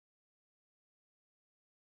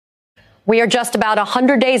We are just about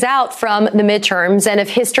 100 days out from the midterms, and if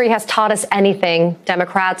history has taught us anything,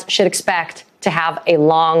 Democrats should expect to have a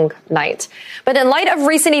long night. But in light of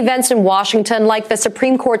recent events in Washington, like the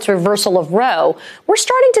Supreme Court's reversal of Roe, we're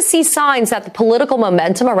starting to see signs that the political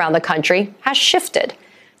momentum around the country has shifted.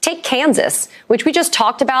 Take Kansas, which we just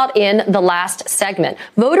talked about in the last segment.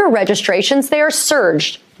 Voter registrations there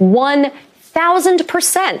surged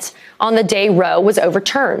 1,000% on the day Roe was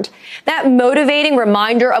overturned. That motivating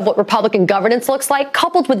reminder of what Republican governance looks like,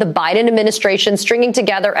 coupled with the Biden administration stringing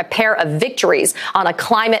together a pair of victories on a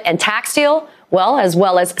climate and tax deal, as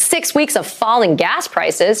well as 6 weeks of falling gas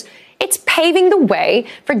prices, it's paving the way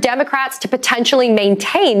for Democrats to potentially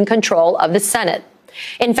maintain control of the Senate.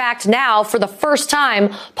 In fact, now, for the first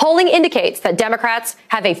time, polling indicates that Democrats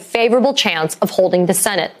have a favorable chance of holding the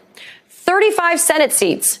Senate. 35 Senate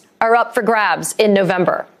seats are up for grabs in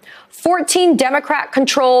November. 14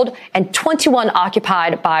 Democrat-controlled and 21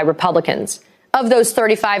 occupied by Republicans. Of those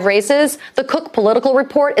 35 races, the Cook Political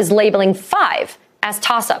Report is labeling 5 as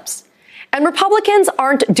toss-ups. And Republicans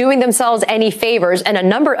aren't doing themselves any favors in a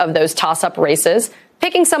number of those toss-up races,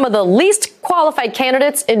 picking some of the least qualified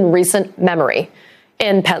candidates in recent memory.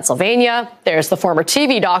 In Pennsylvania, there's the former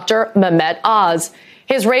TV doctor, Mehmet Oz.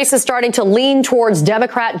 His race is starting to lean towards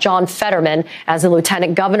Democrat John Fetterman as the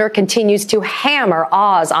lieutenant governor continues to hammer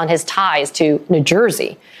Oz on his ties to New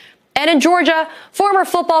Jersey. And in Georgia, former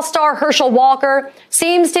football star Herschel Walker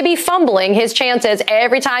seems to be fumbling his chances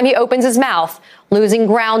every time he opens his mouth, losing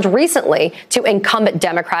ground recently to incumbent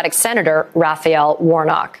Democratic Senator Raphael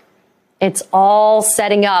Warnock. It's all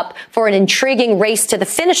setting up for an intriguing race to the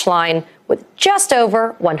finish line with just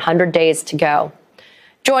over 100 days to go.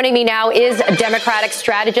 Joining me now is Democratic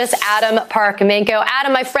strategist Adam Parkhomenko.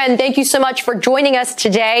 Adam, my friend, thank you so much for joining us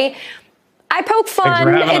today. I poke fun,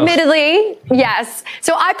 admittedly. Yes.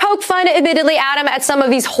 So I poke fun, admittedly, Adam, at some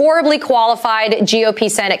of these horribly qualified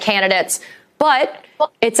GOP Senate candidates. But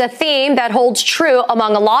it's a theme that holds true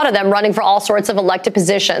among a lot of them running for all sorts of elected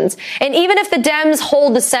positions. And even if the Dems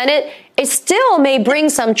hold the Senate, it still may bring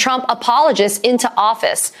some Trump apologists into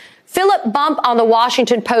office. Philip Bump on the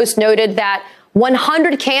Washington Post noted that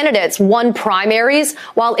 100 candidates won primaries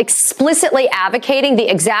while explicitly advocating the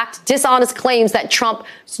exact dishonest claims that Trump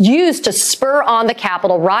used to spur on the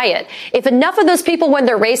Capitol riot. If enough of those people win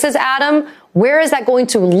their races, Adam, where is that going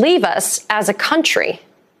to leave us as a country?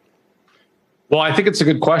 Well, I think it's a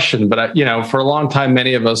good question, but for a long time,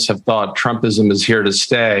 many of us have thought Trumpism is here to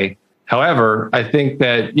stay. However, I think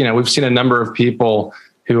that, we've seen a number of people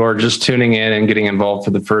who are just tuning in and getting involved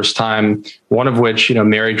for the first time. One of which,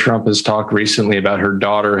 Mary Trump has talked recently about her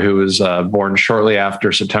daughter, who was born shortly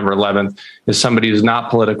after September 11th, is somebody who's not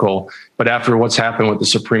political. But after what's happened with the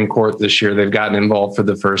Supreme Court this year, they've gotten involved for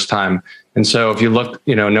the first time. And so if you look,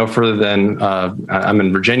 no further than I'm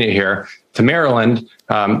in Virginia here to Maryland,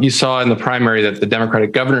 you saw in the primary that the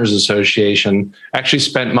Democratic Governors Association actually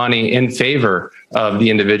spent money in favor of the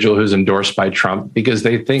individual who's endorsed by Trump because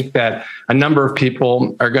they think that a number of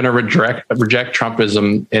people are going to reject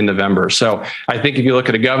Trumpism in November. So I think if you look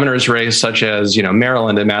at a governor's race such as,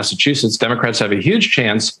 Maryland and Massachusetts, Democrats have a huge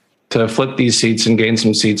chance to flip these seats and gain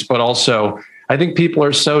some seats. But also, I think people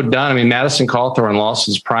are so done. I mean, Madison Cawthorn lost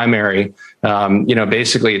his primary,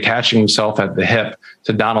 basically attaching himself at the hip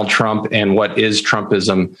to Donald Trump and what is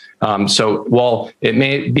Trumpism. So while it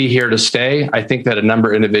may be here to stay, I think that a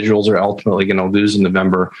number of individuals are ultimately going to lose in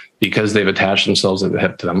November because they've attached themselves at the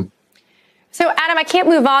hip to them. So, Adam, I can't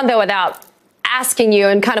move on, though, without asking you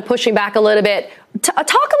and kind of pushing back a little bit. Talk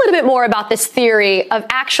a little bit more about this theory of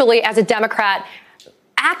actually, as a Democrat,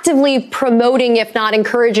 actively promoting, if not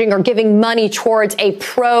encouraging or giving money towards a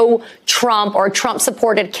pro-Trump or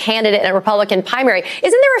Trump-supported candidate in a Republican primary. Isn't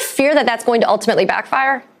there a fear that that's going to ultimately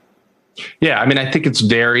backfire? Yeah, I mean, I think it's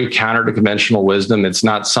very counter to conventional wisdom. It's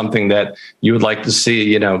not something that you would like to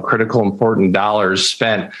see, critical, important dollars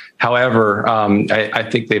spent. However, I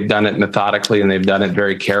think they've done it methodically and they've done it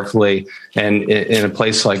very carefully. And in a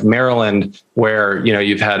place like Maryland, where,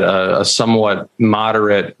 you've had a somewhat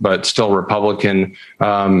moderate but still Republican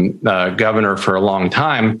governor for a long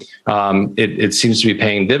time, it seems to be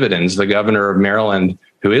paying dividends. The governor of Maryland,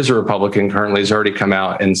 who is a Republican currently, has already come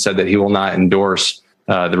out and said that he will not endorse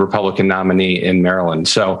the Republican nominee in Maryland.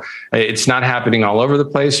 So it's not happening all over the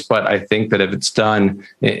place, but I think that if it's done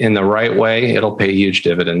in the right way, it'll pay huge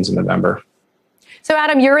dividends in November. So,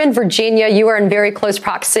 Adam, you're in Virginia. You are in very close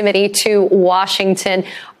proximity to Washington.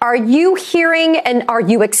 Are you hearing and are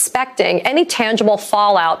you expecting any tangible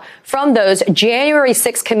fallout from those January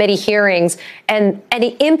 6th committee hearings and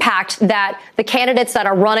any impact that the candidates that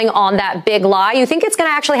are running on that big lie, you think it's going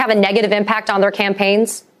to actually have a negative impact on their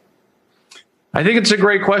campaigns? I think it's a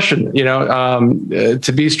great question.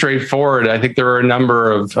 To be straightforward, I think there were a number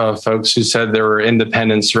of folks who said there were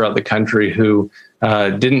independents throughout the country who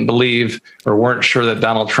didn't believe or weren't sure that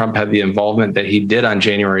Donald Trump had the involvement that he did on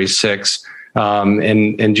January 6th.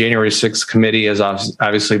 And January 6th committee has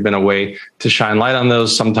obviously been a way to shine light on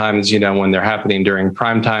those. Sometimes, when they're happening during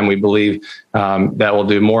prime time, we believe that will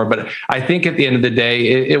do more. But I think at the end of the day,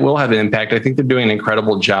 it will have an impact. I think they're doing an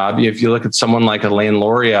incredible job. If you look at someone like Elaine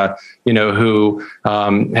Luria, who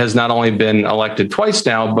has not only been elected twice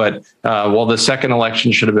now, but while the second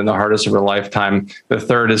election should have been the hardest of her lifetime, the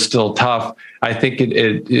third is still tough. I think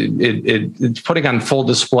it's putting on full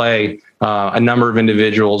display a number of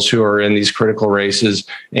individuals who are in these critical races.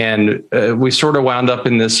 And we sort of wound up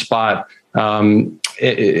in this spot and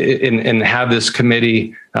have this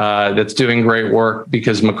committee that's doing great work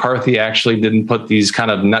because McCarthy actually didn't put these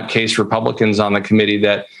kind of nutcase Republicans on the committee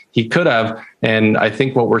that he could have. And I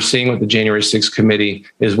think what we're seeing with the January 6th committee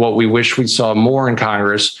is what we wish we saw more in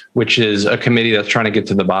Congress, which is a committee that's trying to get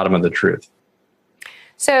to the bottom of the truth.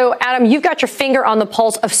 So, Adam, you've got your finger on the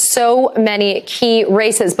pulse of so many key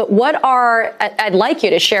races, but I'd like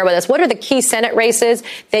you to share with us, what are the key Senate races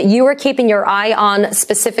that you are keeping your eye on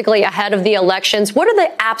specifically ahead of the elections? What are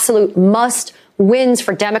the absolute must wins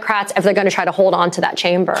for Democrats if they're going to try to hold on to that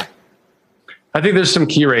chamber? I think there's some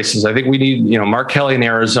key races. I think we need, Mark Kelly in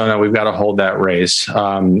Arizona. We've got to hold that race.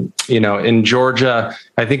 In Georgia,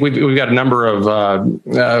 I think we've got a number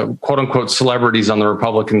of quote unquote celebrities on the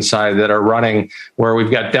Republican side that are running, where we've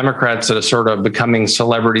got Democrats that are sort of becoming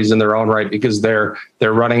celebrities in their own right because they're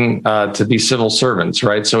running to be civil servants,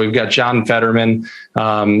 right? So we've got John Fetterman,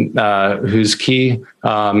 who's key,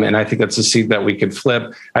 and I think that's a seat that we could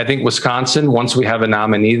flip. I think Wisconsin, once we have a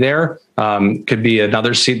nominee there, could be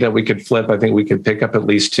another seat that we could flip. I think we could pick up at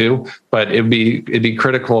least two, but it'd be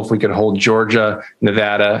critical if we could hold Georgia,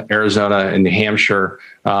 Nevada, Arizona, and New Hampshire.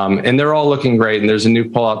 And they're all looking great. And there's a new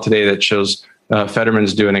poll out today that shows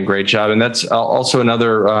Fetterman's doing a great job. And that's also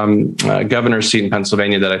another governor's seat in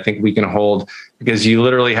Pennsylvania that I think we can hold, because you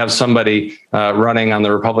literally have somebody running on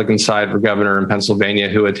the Republican side for governor in Pennsylvania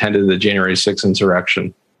who attended the January 6th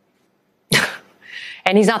insurrection.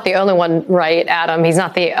 And he's not the only one, right, Adam? He's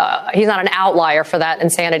not an outlier for that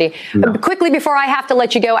insanity. No. Quickly, before I have to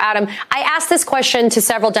let you go, Adam, I asked this question to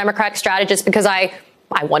several Democratic strategists because I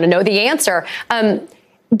want to know the answer.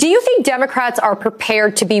 Do you think Democrats are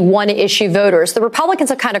prepared to be one-issue voters? The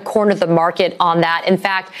Republicans have kind of cornered the market on that. In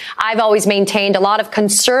fact, I've always maintained a lot of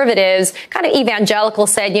conservatives, kind of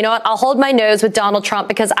evangelicals, said, you know what, I'll hold my nose with Donald Trump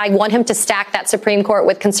because I want him to stack that Supreme Court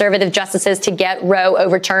with conservative justices to get Roe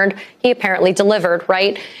overturned. He apparently delivered,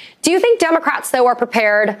 right? Do you think Democrats, though, are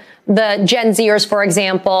prepared, the Gen Zers, for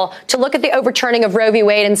example, to look at the overturning of Roe v.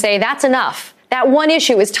 Wade and say, that's enough? That one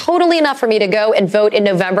issue is totally enough for me to go and vote in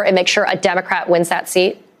November and make sure a Democrat wins that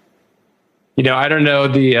seat? I don't know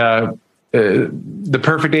the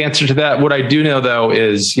perfect answer to that. What I do know, though,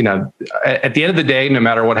 is, at the end of the day, no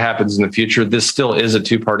matter what happens in the future, this still is a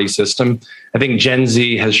two-party system. I think Gen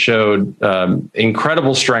Z has showed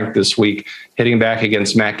incredible strength this week, hitting back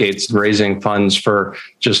against Matt Gaetz and raising funds for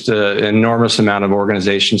just an enormous amount of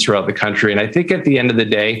organizations throughout the country. And I think at the end of the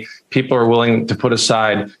day, people are willing to put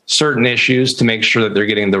aside certain issues to make sure that they're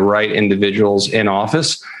getting the right individuals in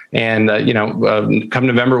office. And, come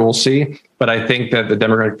November, we'll see. But I think that the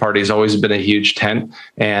Democratic Party has always been a huge tent.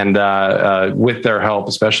 And with their help,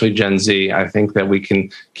 especially Gen Z, I think that we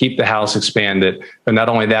can keep the House expanded. But not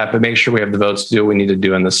only that, but make sure we have the votes to do what we need to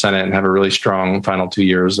do in the Senate and have a really strong final 2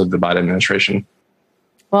 years of the Biden administration.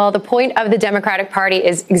 Well, the point of the Democratic Party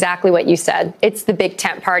is exactly what you said. It's the big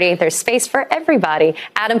tent party. There's space for everybody.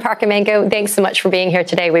 Adam Parkhomenko, thanks so much for being here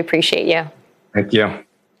today. We appreciate you. Thank you.